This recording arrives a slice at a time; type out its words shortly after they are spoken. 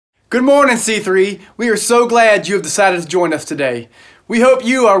Good morning, C3. We are so glad you have decided to join us today. We hope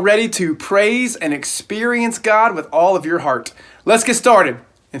you are ready to praise and experience God with all of your heart. Let's get started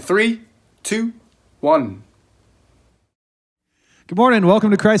in 3, 2, 1. Good morning.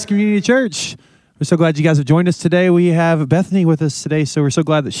 Welcome to Christ Community Church. We're so glad you guys have joined us today. We have Bethany with us today, so we're so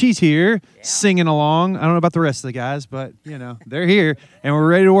glad that she's here singing along. I don't know about the rest of the guys, but, they're here, and we're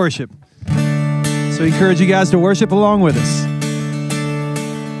ready to worship. So I encourage you guys to worship along with us.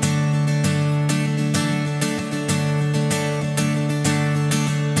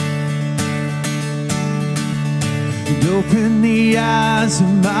 Open the eyes of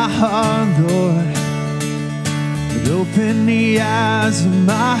my heart, Lord. Open the eyes of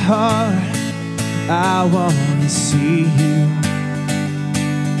my heart. I want to see you.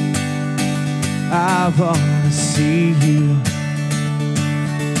 I want to see you.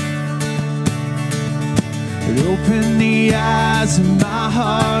 Open the eyes of my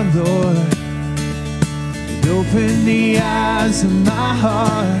heart, Lord. Open the eyes of my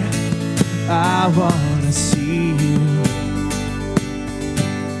heart. I want to see you.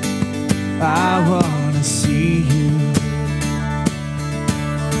 I want to see you.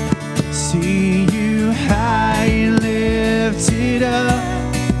 See you high and lifted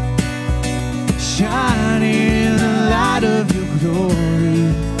up, shining in the light of your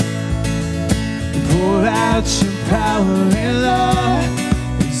glory. Pour out your power and love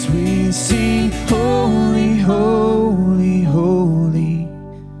as we sing, holy, holy, holy.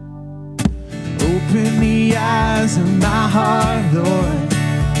 Open the eyes of my heart, Lord.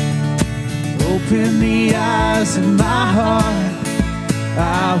 Open the eyes of my heart.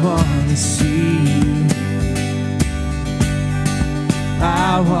 I want to see you.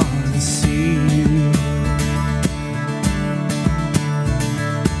 I want to see you.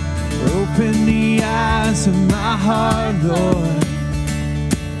 Open the eyes of my heart, Lord.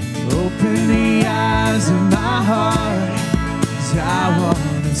 Open the eyes of my heart, 'cause I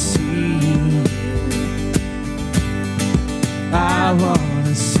want to see you. I want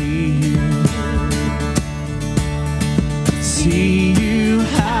to see you. See you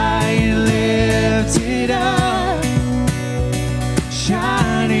high and lifted up,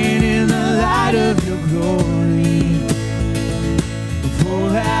 shining in the light of your glory.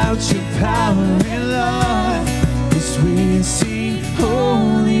 Pour out your power and love as we sing,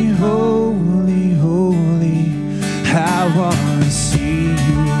 holy, holy, holy. I want to see you.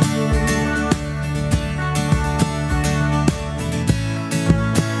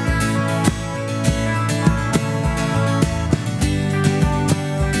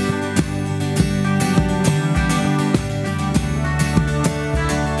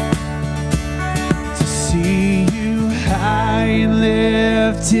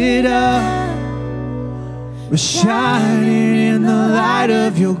 Lifted up, we're shining in the light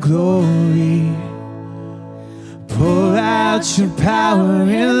of your glory. Pour out your power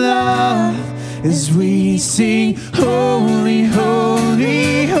and love as we sing, holy,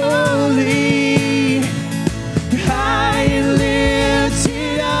 holy, holy. High and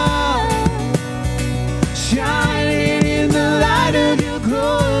lifted up, shining in the light of your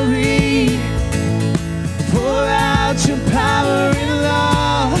glory. Pour out your power and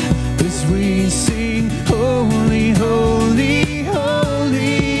love as we sing, holy, holy,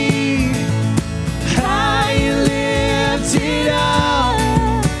 holy. High and lifted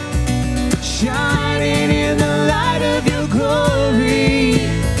up, shining in the light of your glory.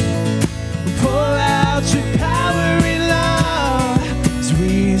 Pour out your power and love as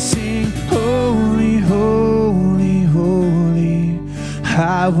we sing, holy, holy, holy.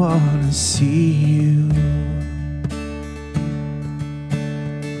 I want to see you.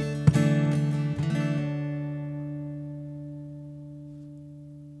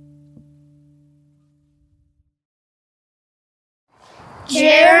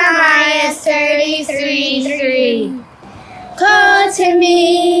 Jeremiah 33:3. Call to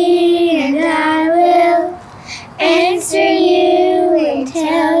me and I will answer you and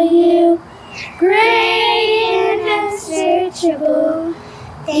tell you great and unsearchable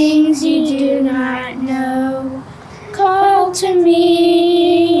things you do not know. Call to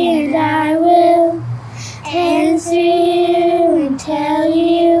me and I will answer you and tell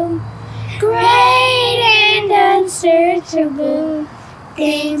you great and unsearchable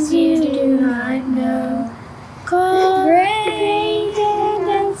things you do not know. Call great and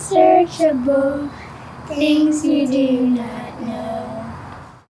unsearchable things you do not know.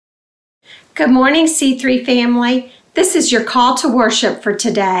 Good morning, C3 family. This is your call to worship for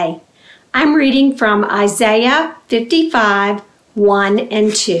today. I'm reading from Isaiah 55, 1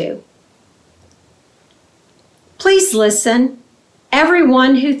 and 2. Please listen.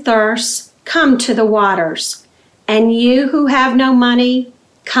 Everyone who thirsts, come to the waters. And you who have no money,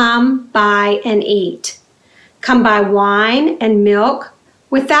 come buy and eat. Come buy wine and milk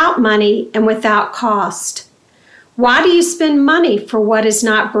without money and without cost. Why do you spend money for what is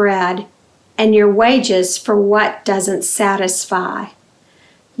not bread, and your wages for what doesn't satisfy?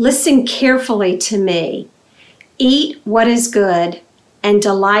 Listen carefully to me. Eat what is good, and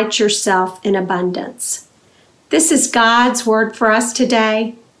delight yourself in abundance. This is God's word for us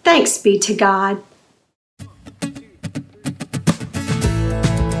today. Thanks be to God.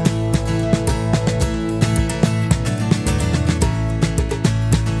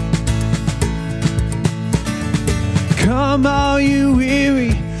 Come all you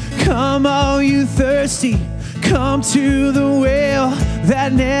weary, come all you thirsty, come to the well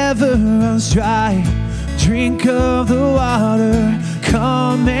that never runs dry. Drink of the water,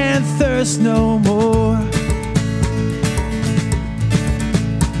 come and thirst no more.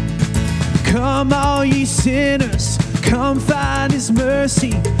 Come all ye sinners, come find his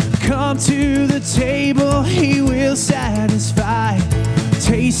mercy. Come to the table, he will satisfy.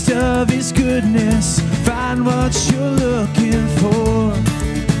 Taste of his goodness, find what you're looking for.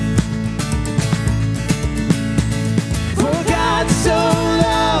 For God so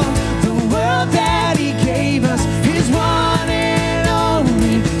loved the world that he gave us his one and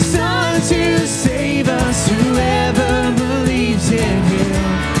only Son to save us. Whoever believes in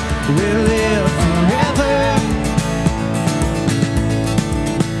him will live forever.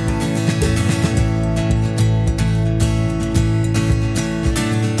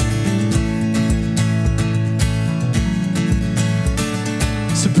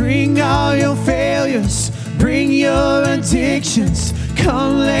 So bring all your failures, bring your addictions,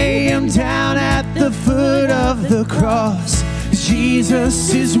 come lay them down at the foot of the cross.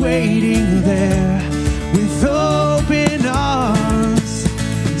 Jesus is waiting there with open arms.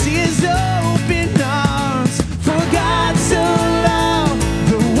 His open arms. For God so loved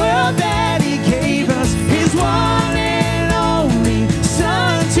the world that he gave us his one and only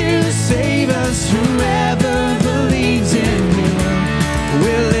Son to save us. Whoever believes in him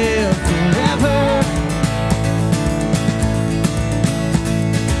will live forever.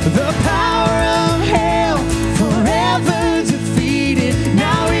 The power of hell forever defeated.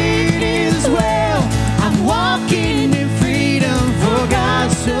 Now it is well. I'm walking in freedom. For God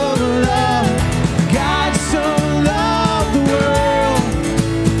so loved the world.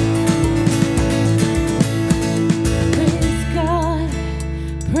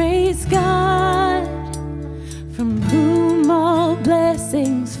 Praise God, from whom all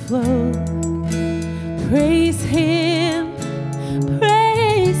blessings flow. Praise Him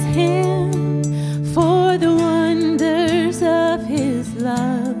for the wonders of His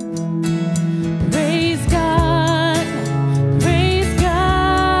love. Praise God,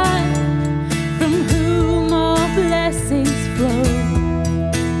 from whom all blessings flow.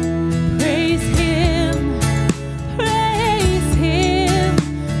 Praise Him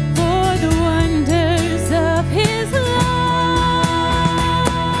for the wonders of His love.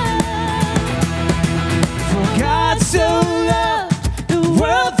 For God so loved the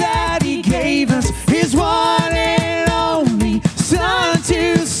world that he gave us his one and only Son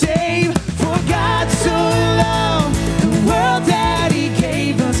to save. For God so loved the world that he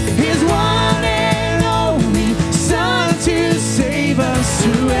gave us his one and only Son to save us.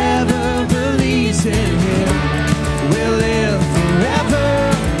 Whoever believes in him will live forever.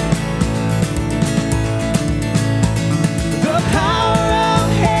 The power of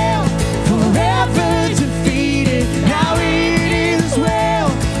hell forever defeated. Now it is well.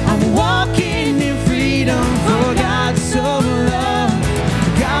 I'm walking in freedom. For God so loved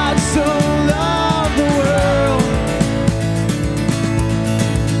the world.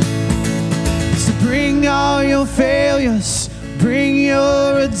 So bring all your failures, bring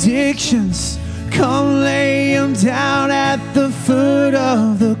your addictions, come lay them down at the foot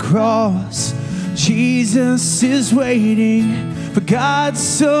of the cross. Jesus is waiting. For God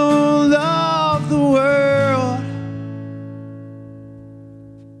so loved the world.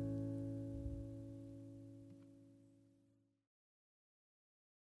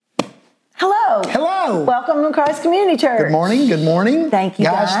 Hello. Hello. Welcome to Christ Community Church. Good morning. Good morning. Thank you,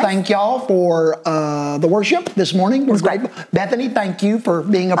 guys. Thank y'all for the worship this morning. We're It's great. grateful. Bethany, thank you for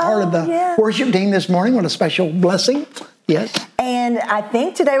being a part of the yeah. worship team this morning. What a special blessing. Yes. And I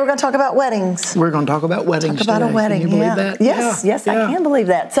think today we're going to talk about weddings. We're going to talk about weddings Talk about today. a wedding. Can you believe yeah. that? Yes, Yeah. yes, Yeah. I can believe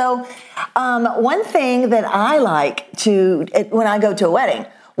that. So, one thing that I like to, when I go to a wedding,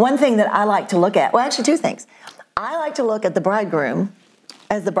 one thing that I like to look at, well, actually two things. I like to look at the bridegroom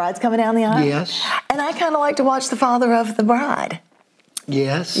as the bride's coming down the aisle. Yes. And I kind of like to watch the father of the bride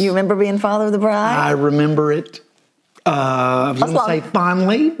Yes. You remember being father of the bride? I remember it. I was going to say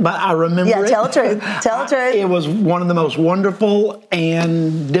fondly, but I remember it. Yeah, tell the truth. Tell the truth. It was one of the most wonderful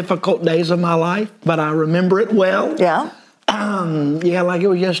and difficult days of my life, but I remember it well. Yeah. Yeah, like it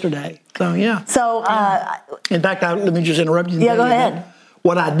was yesterday. So, yeah. So, In fact, let me just interrupt you. Yeah, go ahead.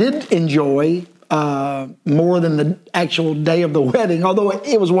 What I did enjoy more than the actual day of the wedding, although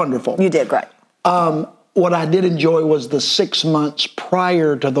it was wonderful. you did great. What I did enjoy was the 6 months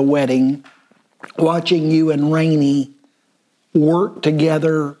prior to the wedding, watching you and Rainey work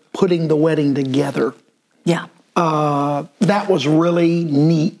together, putting the wedding together. Yeah. That was really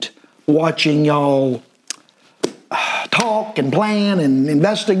neat, watching y'all talk and plan and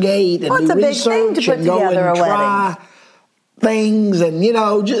investigate and Well, it's do a big thing to research put and go together and a try things, and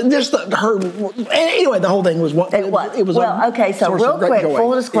just her. Anyway, the whole thing was what It was. a okay, so source of real great quick, joy.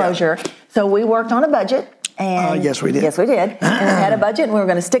 full disclosure. So we worked on a budget. And Yes, we did. Yes, we did. And we had a budget, and we were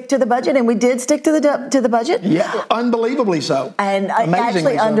going to stick to the budget, and we did stick to the budget. Yeah, unbelievably so. And Amazingly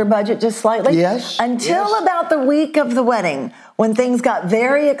actually so. under budget just slightly. Yes, Until yes. about the week of the wedding, when things got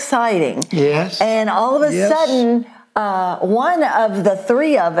very exciting. Yes. And all of a Yes. sudden, one of the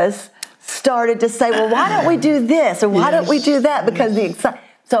three of us started to say, well, why don't we do this? Or why don't we do that? Because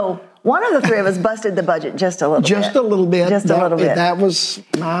so one of the three of us busted the budget just a little bit. Just a little bit. Just a little bit. That was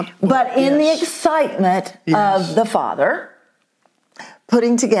not. But in the excitement of the father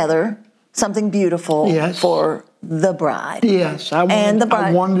putting together something beautiful for the bride. Yes, I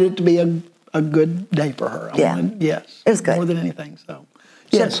wanted it to be a good day for her. Yes. It was good. More than anything. So,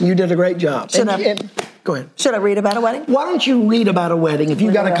 yes, you did a great job. Go ahead. Should I read about a wedding? Why don't you read about a wedding? If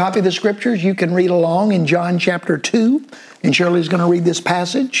you've got a copy of the scriptures, you can read along in John chapter 2. And Shirley's going to read this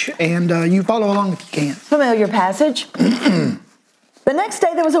passage, and you follow along if you can. Familiar passage. The next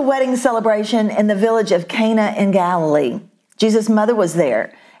day there was a wedding celebration in the village of Cana in Galilee. Jesus' mother was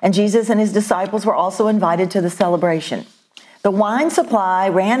there, and Jesus and his disciples were also invited to the celebration. The wine supply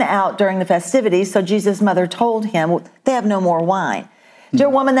ran out during the festivities, so Jesus' mother told him, they have no more wine. Dear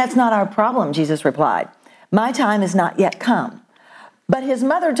woman, that's not our problem, Jesus replied. My time has not yet come. But his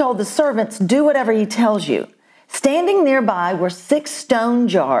mother told the servants, do whatever he tells you. Standing nearby were 6 stone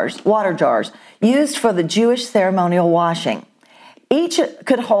jars, water jars, used for the Jewish ceremonial washing. Each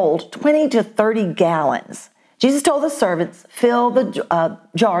could hold 20 to 30 gallons. Jesus told the servants, fill the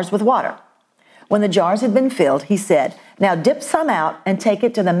jars with water. When the jars had been filled, he said, now dip some out and take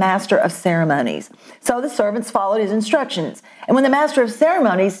it to the master of ceremonies. So the servants followed his instructions. And when the master of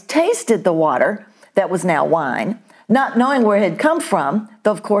ceremonies tasted the water that was now wine, not knowing where it had come from,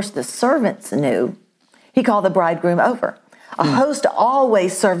 though of course the servants knew, he called the bridegroom over. A host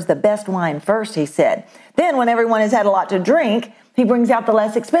always serves the best wine first, he said. Then when everyone has had a lot to drink, he brings out the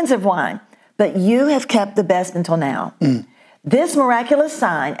less expensive wine. But you have kept the best until now. This miraculous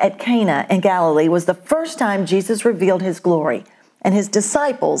sign at Cana in Galilee was the first time Jesus revealed his glory, and his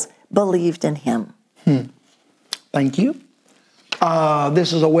disciples believed in him. Thank you.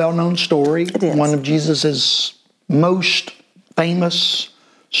 This is a well-known story. It is. One of Jesus's most famous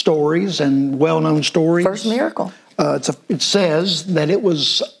stories and well-known stories. First miracle. It says that it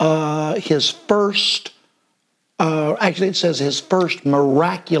was his first, actually it says his first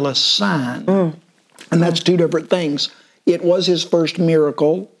miraculous sign. And that's two different things. It was his first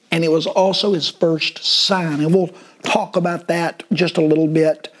miracle, and it was also his first sign. And we'll talk about that just a little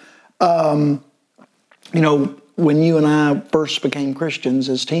bit. When you and I first became Christians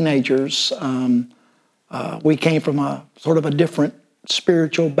as teenagers, we came from a sort of a different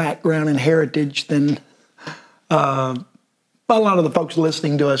spiritual background and heritage than a lot of the folks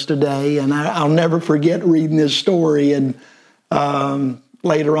listening to us today. And I'll never forget reading this story. And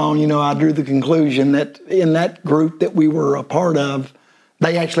later on, I drew the conclusion that in that group that we were a part of,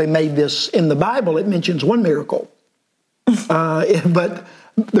 they actually made this, in the Bible, it mentions one miracle. But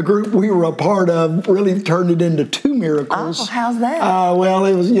the group we were a part of really turned it into 2 miracles. Oh, how's that? Well,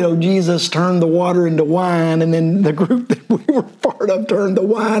 it was, Jesus turned the water into wine, and then the group that we were part of turned the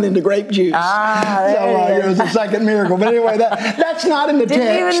wine into grape juice. There it was the second miracle. But anyway, that's not in the text.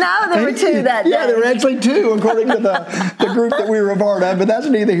 Didn't even know there were 2 that day. Yeah, there were actually 2 according to the group that we were a part of, but that's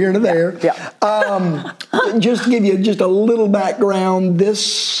neither here nor there. Yeah. Just to give you just a little background,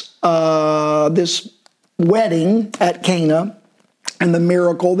 this wedding at Cana and the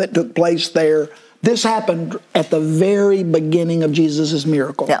miracle that took place there, this happened at the very beginning of Jesus'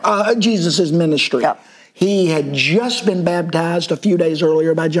 miracle, Jesus' ministry. Yep. He had just been baptized a few days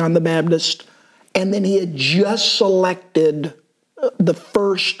earlier by John the Baptist, and then he had just selected the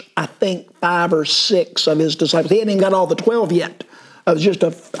first, I think, 5 or 6 of his disciples. He hadn't even got all the 12 yet. It was just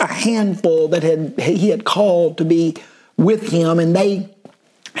a handful that he had called to be with him, and they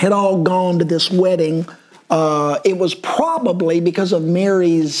had all gone to this wedding. It was probably because of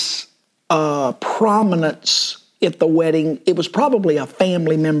Mary's prominence at the wedding. It was probably a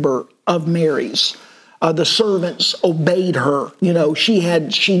family member of Mary's. The servants obeyed her. You know, she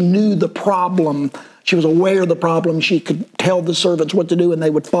knew the problem. She was aware of the problem. She could tell the servants what to do, and they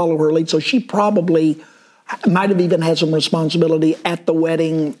would follow her lead. So she probably might have even had some responsibility at the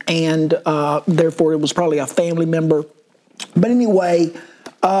wedding, and therefore it was probably a family member. But anyway,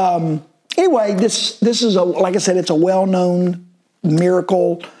 this is like I said, it's a well-known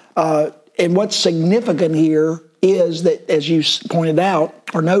miracle. And what's significant here is that, as you pointed out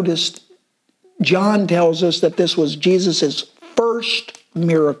or noticed, John tells us that this was Jesus' first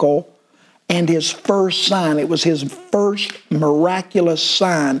miracle and his first sign. It was his first miraculous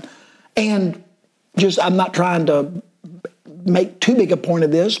sign. And I'm not trying to make too big a point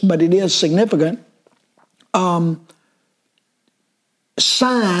of this, but it is significant.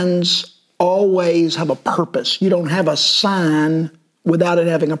 Signs always have a purpose. You don't have a sign without it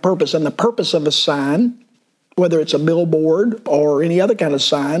having a purpose. And the purpose of a sign, whether it's a billboard or any other kind of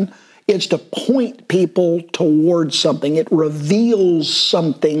sign, is to point people towards something. It reveals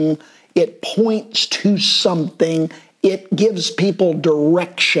something. It points to something. It gives people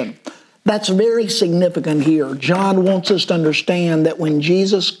direction. That's very significant here. John wants us to understand that when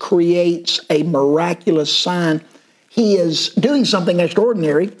Jesus creates a miraculous sign, he is doing something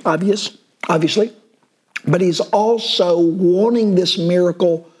extraordinary, obviously, but he's also wanting this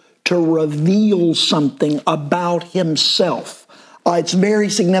miracle to reveal something about himself. It's very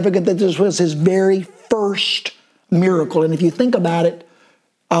significant that this was his very first miracle. And if you think about it,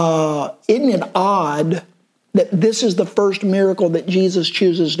 isn't it odd that this is the first miracle that Jesus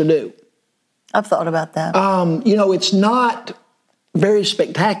chooses to do? I've thought about that. It's not very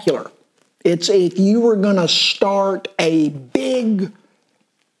spectacular. It's if you were going to start a big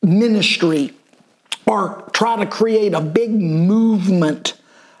ministry or try to create a big movement,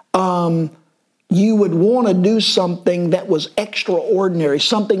 you would want to do something that was extraordinary,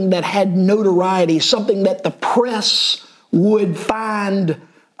 something that had notoriety, something that the press would find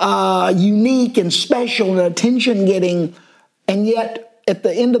unique and special and attention-getting. And yet, at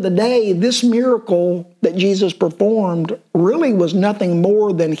the end of the day, this miracle that Jesus performed really was nothing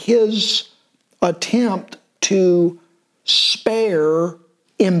more than his attempt to spare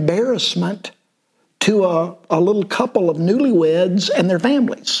embarrassment to a little couple of newlyweds and their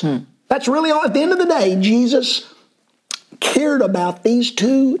families. That's really all. At the end of the day, Jesus cared about this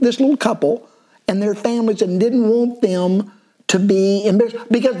little couple and their families, and didn't want them to be embarrassed.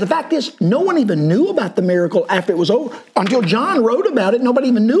 Because the fact is, no one even knew about the miracle after it was over. Until John wrote about it, nobody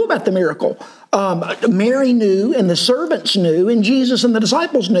even knew about the miracle. Mary knew, and the servants knew, and Jesus and the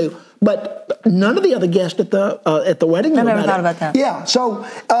disciples knew. But none of the other guests at the wedding knew about it. I never thought about that. Yeah, so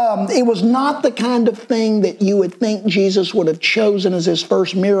it was not the kind of thing that you would think Jesus would have chosen as his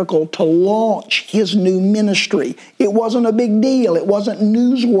first miracle to launch his new ministry. It wasn't a big deal. It wasn't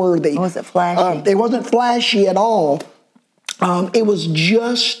newsworthy. Was it flashy? It wasn't flashy at all. It was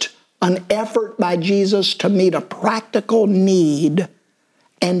just an effort by Jesus to meet a practical need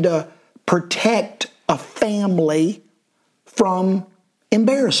and to protect a family from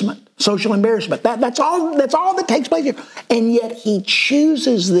embarrassment, social embarrassment. That's all that takes place here. And yet he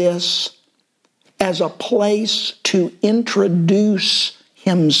chooses this as a place to introduce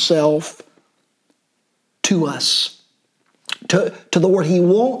himself to us, to the world. He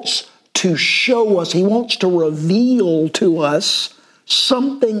wants to show us, he wants to reveal to us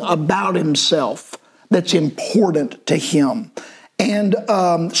something about himself that's important to him. And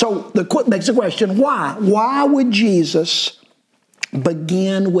so begs the question, why? Why would Jesus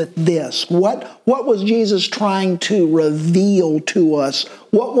begin with this? What was Jesus trying to reveal to us?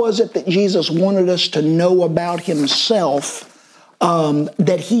 What was it that Jesus wanted us to know about himself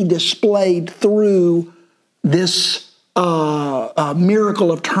that he displayed through this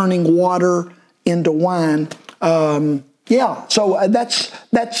miracle of turning water into wine? So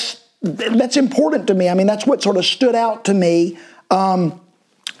that's important to me. I mean, that's what sort of stood out to me.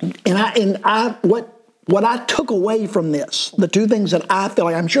 What I took away from this, the two things that I feel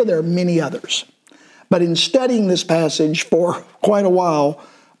like, I'm sure there are many others, but in studying this passage for quite a while,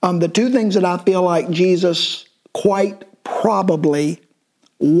 the two things that I feel like Jesus quite probably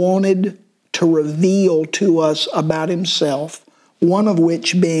wanted to reveal to us about himself, one of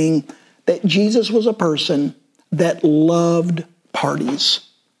which being that Jesus was a person that loved parties.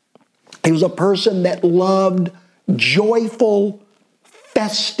 He was a person that loved joyful,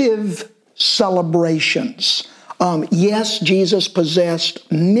 festive celebrations. Yes, Jesus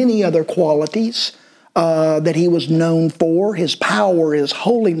possessed many other qualities. that he was known for: his power, his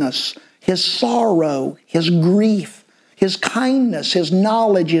holiness, his sorrow, his grief, his kindness, his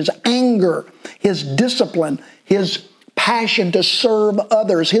knowledge, his anger, his discipline, his passion to serve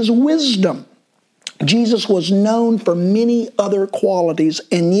others, his wisdom. Jesus was known for many other qualities,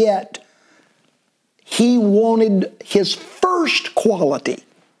 and yet he wanted his first quality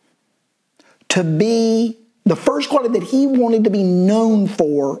to be, the first quality that he wanted to be known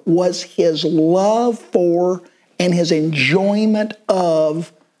for was his love for and his enjoyment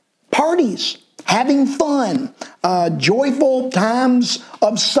of parties, having fun, joyful times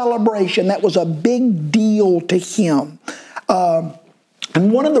of celebration. That was a big deal to him.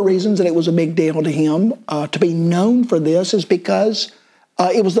 And one of the reasons that it was a big deal to him to be known for this is because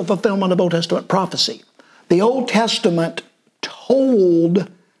it was the fulfillment of Old Testament prophecy. The Old Testament told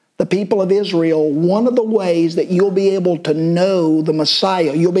the people of Israel one of the ways that you'll be able to know the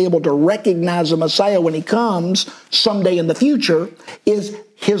Messiah, you'll be able to recognize the Messiah when he comes someday in the future, is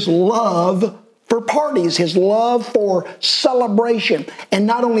his love for parties, his love for celebration. And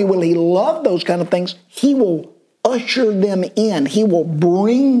not only will he love those kind of things, he will usher them in. He will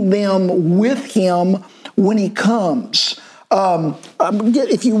bring them with him when he comes.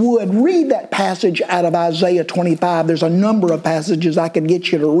 If you would, read that passage out of Isaiah 25. There's a number of passages I could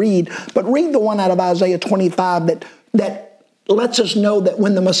get you to read, but read the one out of Isaiah 25 that lets us know that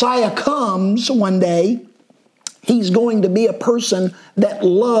when the Messiah comes one day, he's going to be a person that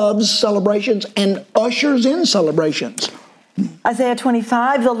loves celebrations and ushers in celebrations. Isaiah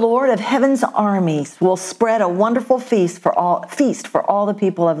 25, the Lord of heaven's armies will spread a wonderful feast for all the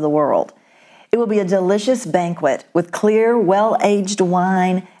people of the world. It will be a delicious banquet with clear, well-aged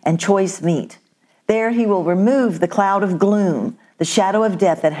wine and choice meat. There he will remove the cloud of gloom, the shadow of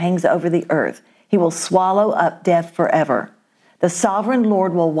death that hangs over the earth. He will swallow up death forever. The sovereign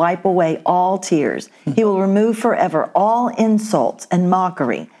Lord will wipe away all tears. He will remove forever all insults and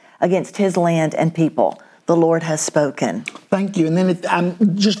mockery against his land and people. The Lord has spoken. Thank you. And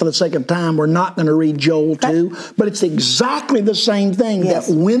then, just for the sake of time, we're not going to read Joel 2, but it's exactly the same thing, yes,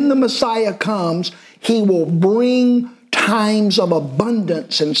 that when the Messiah comes, he will bring times of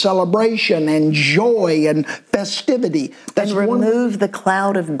abundance and celebration and joy and festivity. And remove the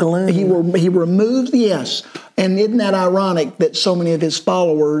cloud of gloom. He removes, yes. And isn't that ironic that so many of his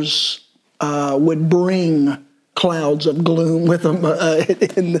followers would bring clouds of gloom with them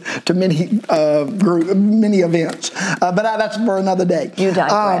to many events. But that's for another day. You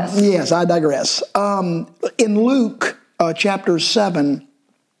digress. Yes, I digress. In Luke chapter 7,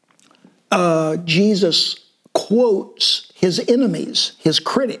 Jesus quotes his enemies, his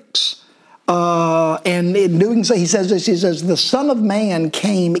critics. And in doing so, he says this, he says, "The Son of Man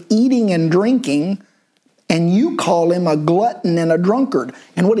came eating and drinking, and you call him a glutton and a drunkard."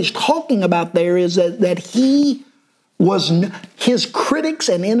 And what he's talking about there is that his critics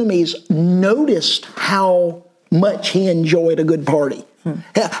and enemies noticed how much he enjoyed a good party.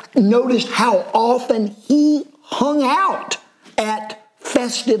 Noticed how often he hung out at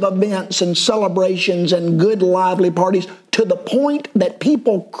festive events and celebrations and good lively parties, to the point that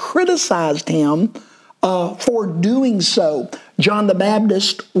people criticized him for doing so. John the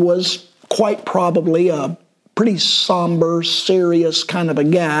Baptist was quite probably a pretty somber, serious kind of a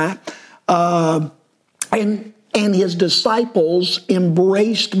guy. And his disciples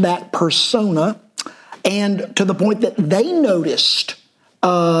embraced that persona, and to the point that they noticed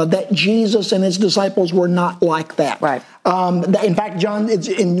that Jesus and his disciples were not like that. Right. In fact,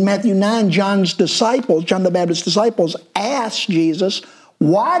 in Matthew 9, John the Baptist's disciples asked Jesus,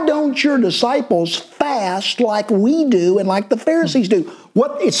 "Why don't your disciples fast like we do and like the Pharisees do?"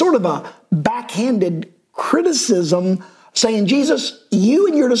 It's sort of a backhanded criticism, saying, "Jesus, you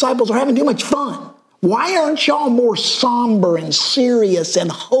and your disciples are having too much fun. Why aren't y'all more somber and serious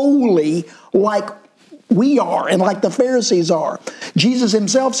and holy like we are and like the Pharisees are?" Jesus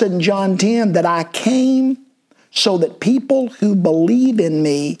himself said in John 10 that I came so that people who believe in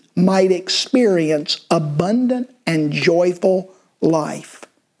me might experience abundant and joyful life.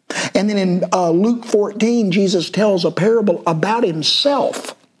 And then in Luke 14, Jesus tells a parable about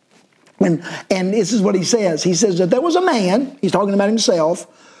himself. And this is what he says. He says that there was a man, he's talking about himself,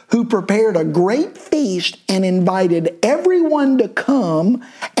 who prepared a great feast and invited everyone to come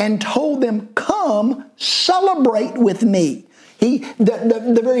and told them, "Come, celebrate with me."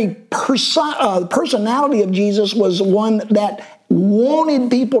 The very personality of Jesus was one that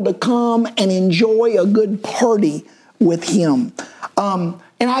wanted people to come and enjoy a good party with him.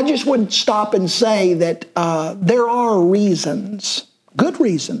 And I just would stop and say that there are reasons, good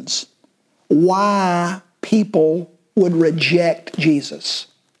reasons, why people would reject Jesus.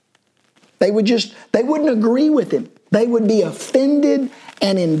 They wouldn't agree with him. They would be offended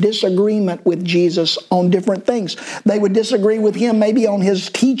and in disagreement with Jesus on different things. They would disagree with him maybe on his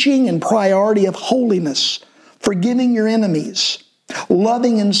teaching and priority of holiness, forgiving your enemies,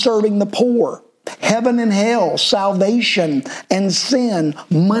 loving and serving the poor, heaven and hell, salvation and sin,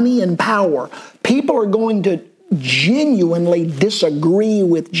 money and power. People are going to genuinely disagree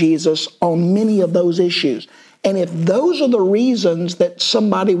with Jesus on many of those issues. And if those are the reasons that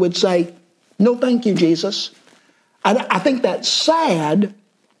somebody would say, no, thank you, Jesus, I think that's sad,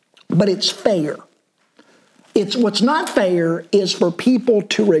 but it's fair. What's not fair is for people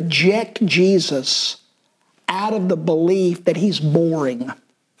to reject Jesus out of the belief that he's boring,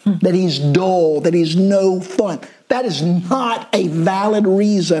 that he's dull, that he's no fun. That is not a valid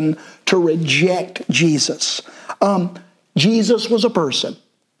reason to reject Jesus. Jesus was a person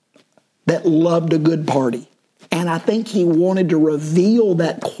that loved a good party. And I think he wanted to reveal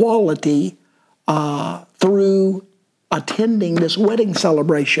that quality through attending this wedding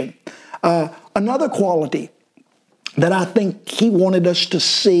celebration. Another quality that I think he wanted us to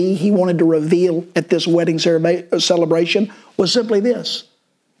see, he wanted to reveal at this wedding celebration was simply this.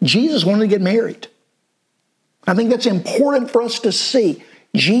 Jesus wanted to get married. I think that's important for us to see.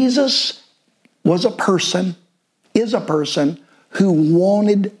 Jesus was a person, is a person who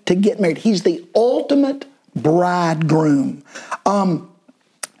wanted to get married. He's the ultimate bridegroom.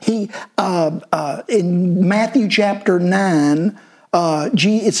 In Matthew chapter 9,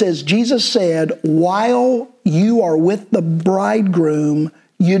 it says, Jesus said, while you are with the bridegroom,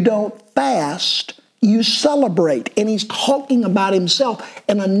 you don't fast, you celebrate. And he's talking about himself.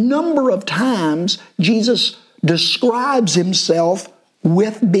 And a number of times, Jesus describes himself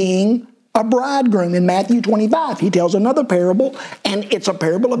with being a bridegroom. In Matthew 25, he tells another parable, and it's a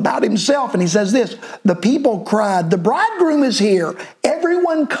parable about himself. And he says this, the people cried, the bridegroom is here.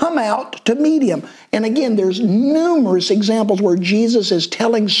 Everyone come out to meet him. And again, there's numerous examples where Jesus is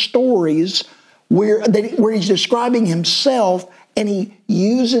telling stories where he's describing himself, and he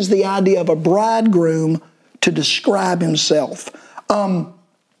uses the idea of a bridegroom to describe himself.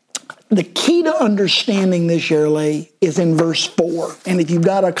 The key to understanding this, Shirley, is in verse 4. And if you've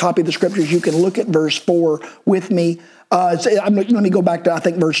got a copy of the scriptures, you can look at verse 4 with me. Let me go back to, I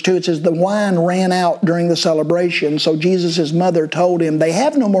think, verse 2. It says, the wine ran out during the celebration, so Jesus' mother told him, they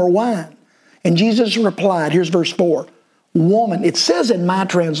have no more wine. And Jesus replied, here's verse 4, woman, it says in my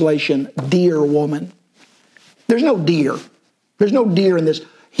translation, dear woman. There's no dear. There's no dear in this.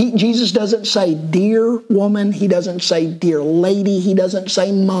 Jesus doesn't say dear woman. He doesn't say dear lady. He doesn't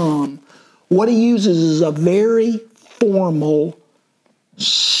say mom. What he uses is a very formal,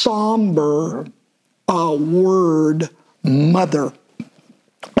 somber word, mother.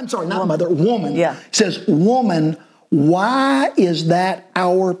 I'm sorry, not mother, woman. Yeah. It says, woman, why is that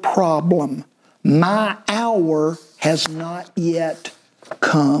our problem? My hour has not yet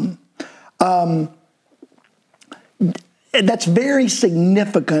come. That's very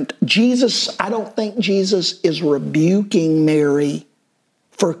significant. I don't think Jesus is rebuking Mary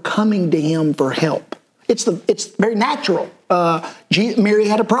for coming to him for help. It's very natural. Mary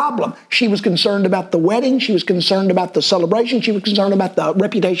had a problem. She was concerned about the wedding. She was concerned about the celebration. She was concerned about the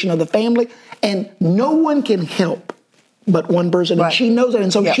reputation of the family. And no one can help but one person. Right. And she knows that.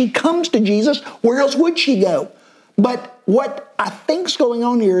 And so she comes to Jesus. Where else would she go? But what I think's going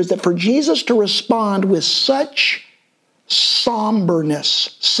on here is that for Jesus to respond with such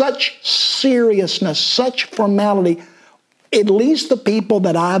somberness, such seriousness, such formality, at least the people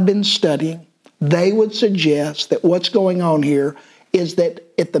that I've been studying, they would suggest that what's going on here is that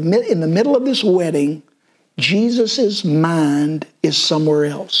in the middle of this wedding, Jesus' mind is somewhere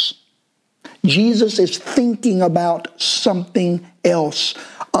else. Jesus is thinking about something else.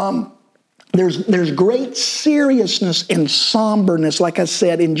 There's great seriousness and somberness, like I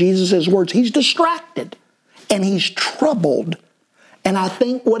said, in Jesus' words. He's distracted. And he's troubled. And I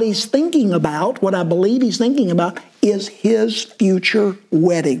think what he's thinking about, what I believe he's thinking about, is his future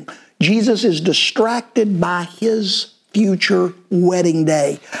wedding. Jesus is distracted by his future wedding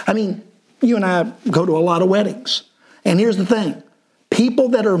day. I mean, you and I go to a lot of weddings. And here's the thing. People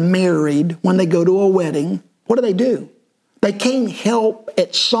that are married, when they go to a wedding, what do? They can't help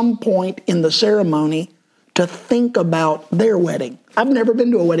at some point in the ceremony to think about their wedding. I've never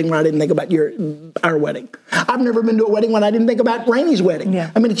been to a wedding where I didn't think about our wedding. I've never been to a wedding when I didn't think about Rainey's wedding.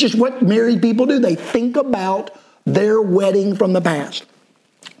 Yeah. I mean, it's just what married people do. They think about their wedding from the past.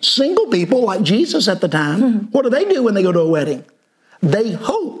 Single people, like Jesus at the time, what do when they go to a wedding? They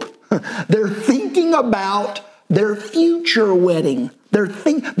hope. They're thinking about their future wedding. They're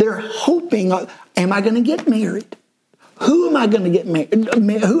hoping, am I going to get married? Who am I going to get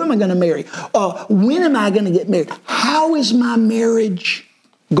married? Who am I going to marry? When am I going to get married? How is my marriage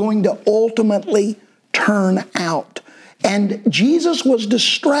going to ultimately turn out? And Jesus was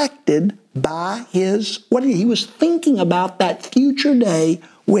distracted by he was thinking about that future day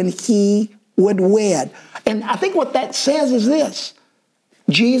when he would wed. And I think what that says is this: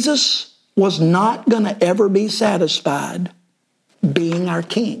 Jesus was not going to ever be satisfied being our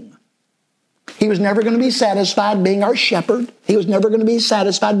king. He was never going to be satisfied being our shepherd. He was never going to be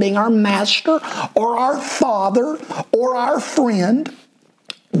satisfied being our master or our father or our friend.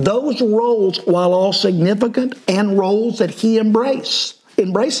 Those roles, while all significant and roles that he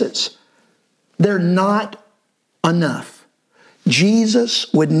embraces, they're not enough.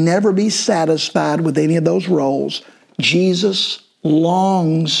 Jesus would never be satisfied with any of those roles. Jesus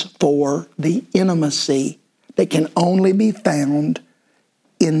longs for the intimacy that can only be found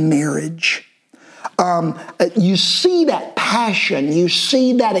in marriage. You see that passion, you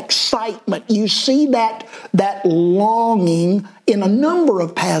see that excitement, you see that longing in a number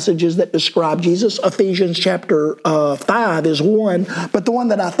of passages that describe Jesus. Ephesians chapter 5 is one, but the one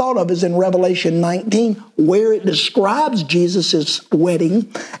that I thought of is in Revelation 19, where it describes Jesus'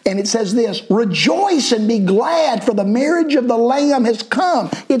 wedding, and it says this: "Rejoice and be glad, for the marriage of the Lamb has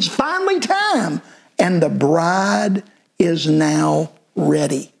come. It's finally time, and the bride is now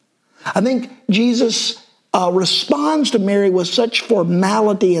ready." I think Jesus responds to Mary with such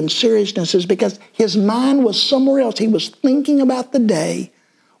formality and seriousness is because his mind was somewhere else. He was thinking about the day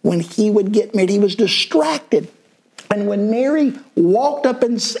when he would get married. He was distracted. And when Mary walked up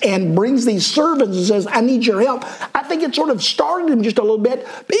and brings these servants and says, "I need your help," I think it sort of started him just a little bit.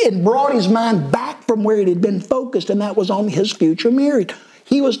 It brought his mind back from where it had been focused, and that was on his future marriage.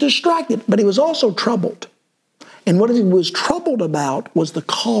 He was distracted, but he was also troubled. And what he was troubled about was the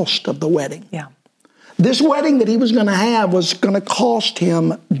cost of the wedding. Yeah. This wedding that he was going to have was going to cost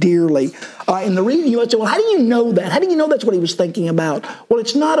him dearly. And the reason you might say, well, how do you know that? How do you know that's what he was thinking about? Well,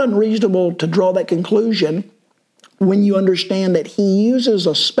 it's not unreasonable to draw that conclusion when you understand that he uses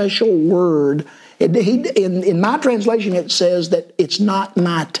a special word. In my translation, it says that it's not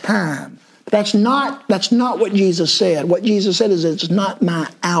my time. That's not what Jesus said. What Jesus said is it's not my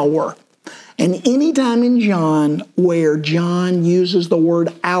hour. And any time in John where John uses the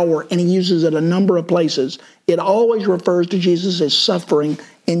word hour, and he uses it a number of places, it always refers to Jesus' suffering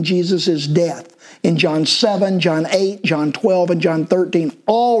and Jesus' death. In John 7, John 8, John 12, and John 13, he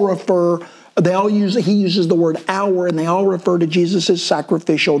uses the word hour, and they all refer to Jesus'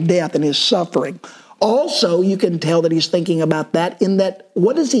 sacrificial death and his suffering. Also, you can tell that he's thinking about that in that,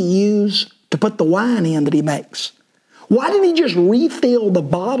 what does he use to put the wine in that he makes? Why didn't he just refill the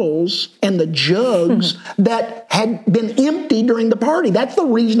bottles and the jugs that had been empty during the party? That's the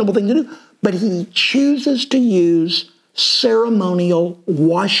reasonable thing to do. But he chooses to use ceremonial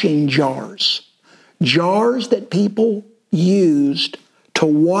washing jars. Jars that people used to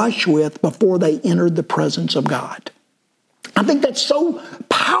wash with before they entered the presence of God. I think that's so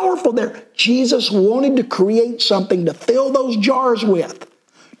powerful there. Jesus wanted to create something to fill those jars with,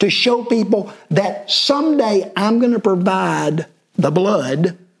 to show people that someday I'm going to provide the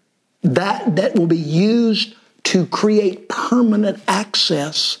blood that will be used to create permanent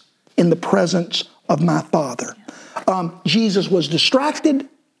access in the presence of my Father. Jesus was distracted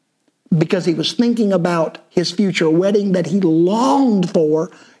because he was thinking about his future wedding that he longed for.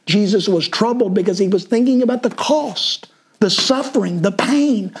 Jesus was troubled because he was thinking about the cost, the suffering, the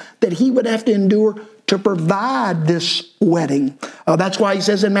pain that he would have to endure to provide this wedding. That's why he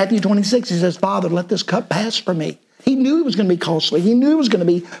says in Matthew 26, he says, "Father, let this cup pass from me." He knew it was going to be costly. He knew it was going to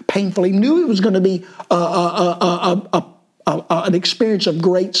be painful. He knew it was going to be an experience of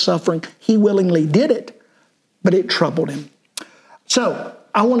great suffering. He willingly did it, but it troubled him. So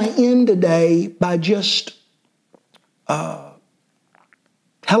I want to end today by just telling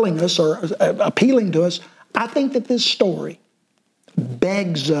us or appealing to us, I think that this story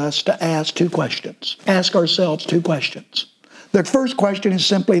begs us to ask ask ourselves two questions. The first question is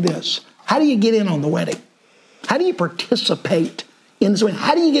simply this: how do you get in on the wedding? How do you participate in this wedding?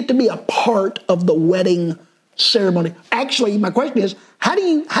 How do you get to be a part of the wedding ceremony? Actually, my question is, how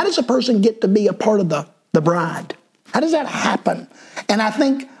does a person get to be a part of the bride? How does that happen? And I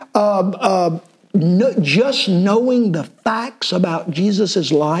think just knowing the facts about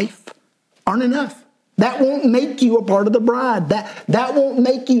Jesus' life aren't enough. That won't make you a part of the bride. That won't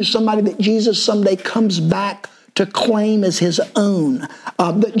make you somebody that Jesus someday comes back to claim as his own.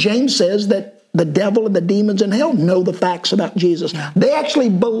 But James says that the devil and the demons in hell know the facts about Jesus. Yeah. They actually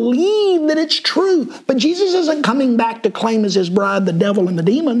believe that it's true. But Jesus isn't coming back to claim as his bride the devil and the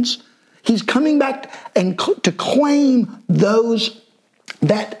demons. He's coming back and to claim those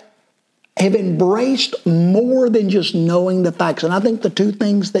that have embraced more than just knowing the facts. And I think the two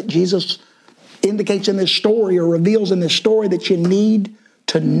things that Jesus indicates in this story or reveals in this story that you need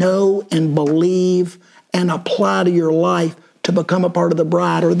to know and believe and apply to your life to become a part of the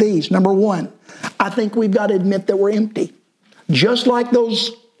bride are these. Number one, I think we've got to admit that we're empty. Just like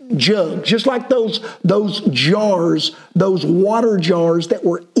those jugs, just like those jars, those water jars that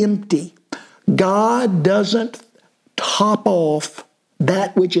were empty. God doesn't top off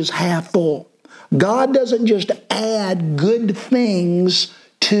that which is half full. God doesn't just add good things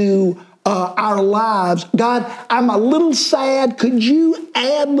to our lives. God, I'm a little sad. Could you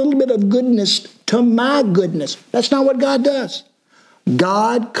add a little bit of goodness to my goodness? That's not what God does.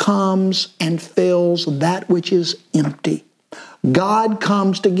 God comes and fills that which is empty. God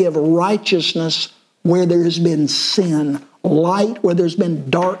comes to give righteousness where there has been sin, light where there's been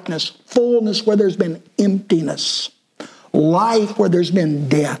darkness, fullness where there's been emptiness, life where there's been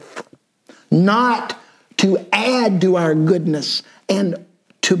death. Not to add to our goodness and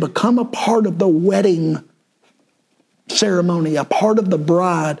to become a part of the wedding ceremony, a part of the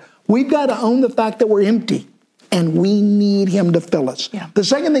bride. We've got to own the fact that we're empty and we need Him to fill us. Yeah. The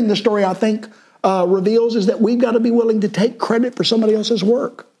second thing the story, I think, reveals is that we've got to be willing to take credit for somebody else's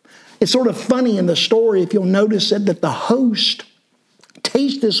work. It's sort of funny in the story, if you'll notice it, that the host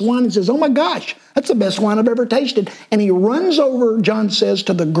tastes this wine and says, oh my gosh, that's the best wine I've ever tasted. And he runs over, John says,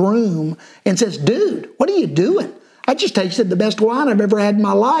 to the groom and says, dude, what are you doing? I just tasted the best wine I've ever had in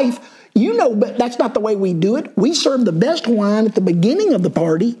my life. You know, but that's not the way we do it. We serve the best wine at the beginning of the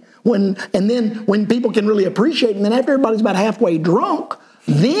party, and then when people can really appreciate it, and then after everybody's about halfway drunk,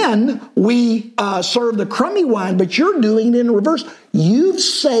 then we serve the crummy wine, but you're doing it in reverse. You've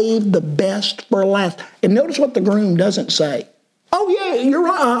saved the best for last. And notice what the groom doesn't say. Oh, yeah, you're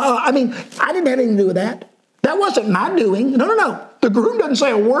right. I didn't have anything to do with that. That wasn't my doing. No. The groom doesn't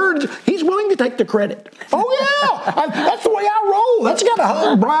say a word. He's willing to take the credit. Oh, yeah, that's the way I roll. That's the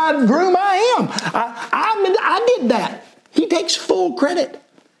kind of bridegroom I am. I did that. He takes full credit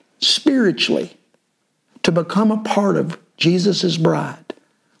spiritually to become a part of Jesus' bride.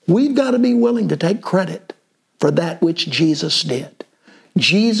 We've got to be willing to take credit for that which Jesus did.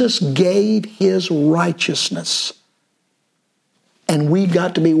 Jesus gave His righteousness, and we've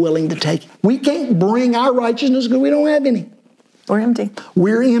got to be willing to take it. We can't bring our righteousness because we don't have any. We're empty.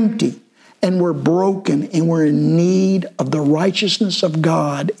 We're empty, and we're broken, and we're in need of the righteousness of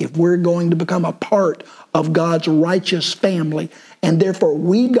God if we're going to become a part of God's righteous family. And therefore,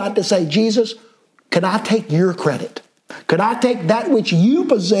 we've got to say, Jesus, could I take your credit? Could I take that which you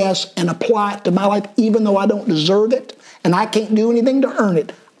possess and apply it to my life, even though I don't deserve it and I can't do anything to earn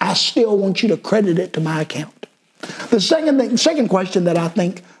it? I still want you to credit it to my account. The second question that I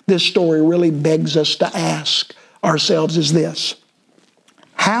think this story really begs us to ask ourselves is this: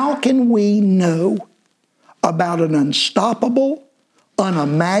 how can we know about an unstoppable,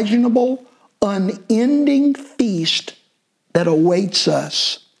 unimaginable, unending feast that awaits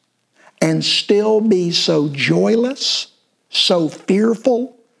us and still be so joyless, so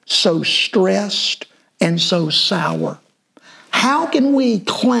fearful, so stressed, and so sour? How can we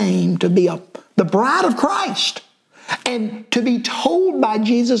claim to be the bride of Christ and to be told by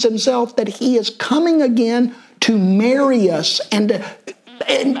Jesus Himself that He is coming again to marry us and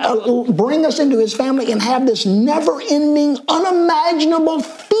bring us into His family and have this never-ending, unimaginable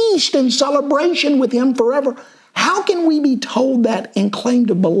feast and celebration with Him forever? How can we be told that and claim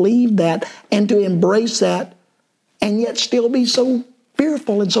to believe that and to embrace that and yet still be so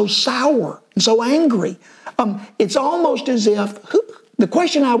fearful and so sour and so angry? It's almost as if, the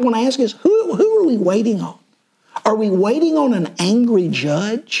question I want to ask is, who are we waiting on? Are we waiting on an angry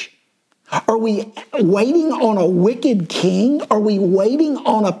judge? Are we waiting on a wicked king? Are we waiting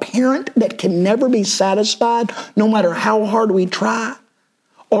on a parent that can never be satisfied no matter how hard we try?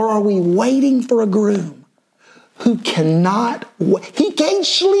 Or are we waiting for a groom who cannot wait? He can't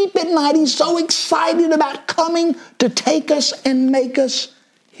sleep at night. He's so excited about coming to take us and make us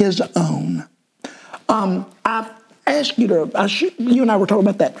His own. I've asked you you and I were talking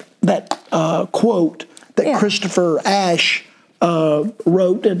about that quote that Christopher Ashe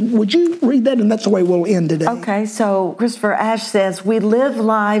wrote. And would you read that? And that's the way we'll end today. Okay, so Christopher Ashe says, we live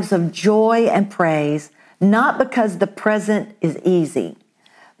lives of joy and praise, not because the present is easy,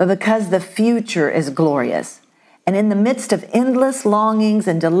 but because the future is glorious. And in the midst of endless longings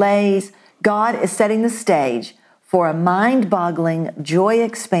and delays, God is setting the stage for a mind-boggling,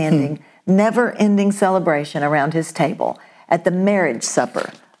 joy-expanding, never-ending celebration around His table at the marriage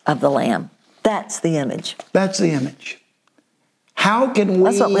supper of the Lamb. That's the image. That's the image. How can we?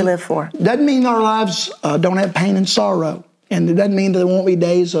 That's what we live for. Doesn't mean our lives don't have pain and sorrow. And it doesn't mean that there won't be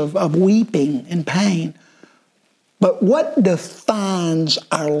days of weeping and pain. But what defines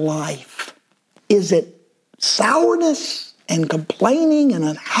our life? Is it sourness and complaining and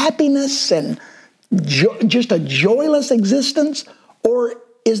unhappiness and just a joyless existence? Or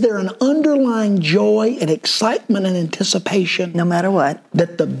is there an underlying joy and excitement and anticipation? No matter what.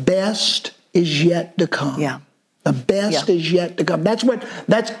 That the best is yet to come. Yeah. The best is yet to come. That's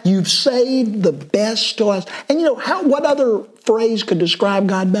you've saved the best to us. And you know, what other phrase could describe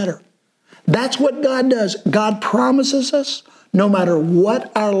God better? That's what God does. God promises us, no matter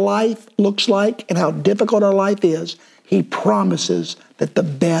what our life looks like and how difficult our life is, He promises that the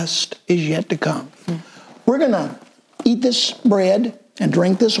best is yet to come. We're going to eat this bread and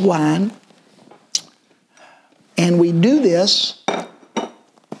drink this wine. And we do this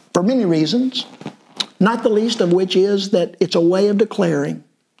for many reasons, not the least of which is that it's a way of declaring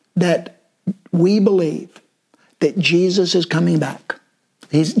that we believe that Jesus is coming back.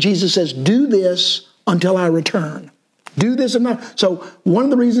 Jesus says, do this until I return. Do this and not. So one of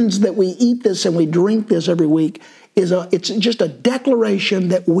the reasons that we eat this and we drink this every week is it's just a declaration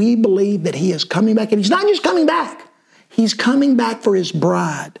that we believe that He is coming back. And He's not just coming back. He's coming back for His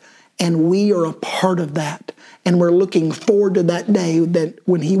bride. And we are a part of that. And we're looking forward to that day that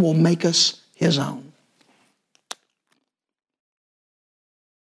when He will make us His own.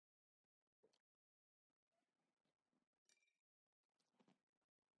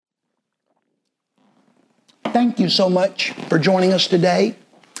 Thank you so much for joining us today.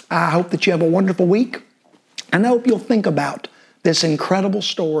 I hope that you have a wonderful week. And I hope you'll think about this incredible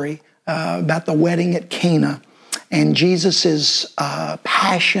story about the wedding at Cana and Jesus'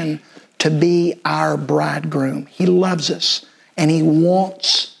 passion to be our bridegroom. He loves us and He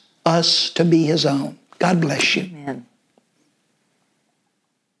wants us to be His own. God bless you. Amen.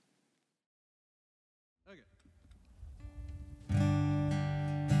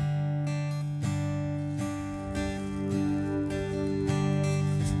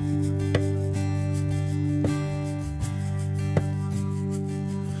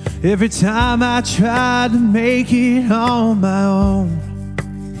 Every time I tried to make it on my own,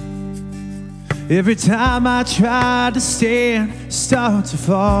 every time I tried to stand, start to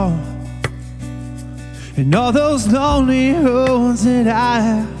fall, and all those lonely roads that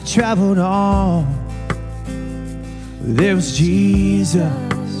I traveled on, there was Jesus.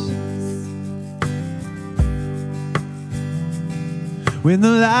 When the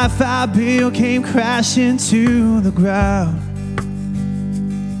life I built came crashing to the ground,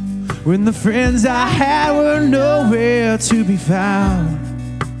 when the friends I had were nowhere to be found,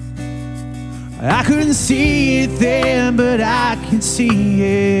 I couldn't see it then, but I can see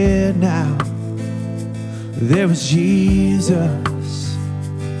it now. There was Jesus.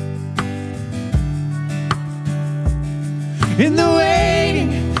 In the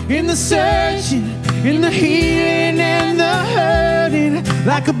waiting, in the searching, in the healing and the hurting,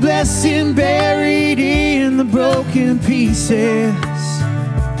 like a blessing buried in the broken pieces.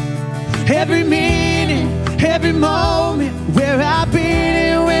 Every minute, every moment, where I've been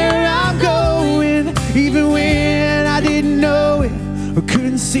and where I'm going, even when I didn't know it or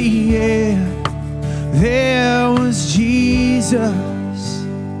couldn't see it, there was Jesus.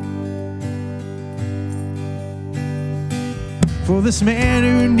 For this man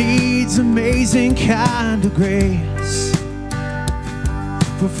who needs amazing kind of grace,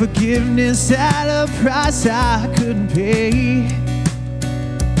 for forgiveness at a price I couldn't pay.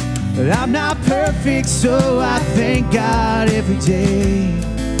 But I'm not perfect, so I thank God every day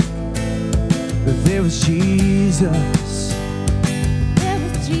that there was Jesus. There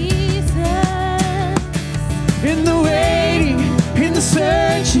was Jesus. In the waiting, in the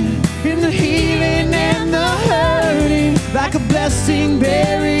searching, in the healing and the hurting, like a blessing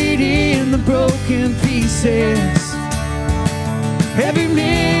buried in the broken pieces. Every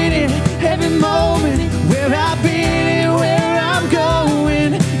minute, every moment, where I've been and where I'm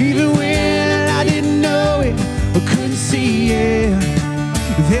going, even when I didn't know it or couldn't see it,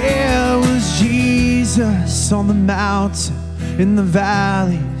 there was Jesus on the mountain, in the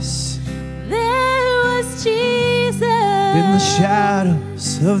valleys. There was Jesus. In the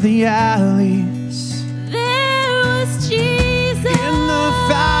shadows of the alleys. There was Jesus. In the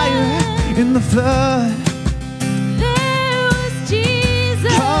fire, in the flood. There was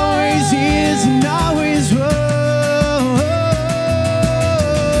Jesus. Always is and always was.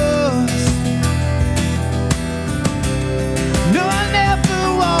 No, I never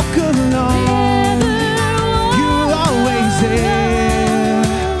walk alone. You're always there.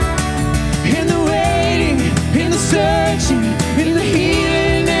 In the waiting, in the searching, in the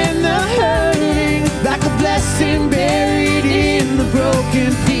and buried in the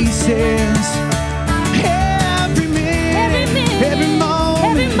broken pieces. Every minute, every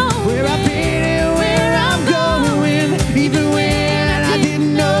moment, where I've been and where I'm going, even when I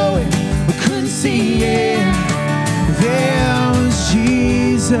didn't know it, I couldn't see it, there was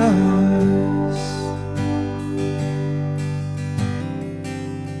Jesus.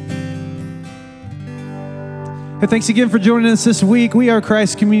 Hey, thanks again for joining us this week. We are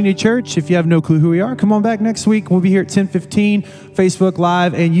Christ Community Church. If you have no clue who we are, come on back next week. We'll be here at 10:15, Facebook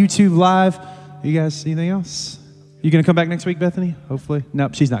Live and YouTube Live. You guys, anything else? You going to come back next week, Bethany? Hopefully.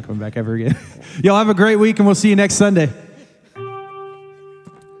 Nope, she's not coming back ever again. Y'all have a great week, and we'll see you next Sunday.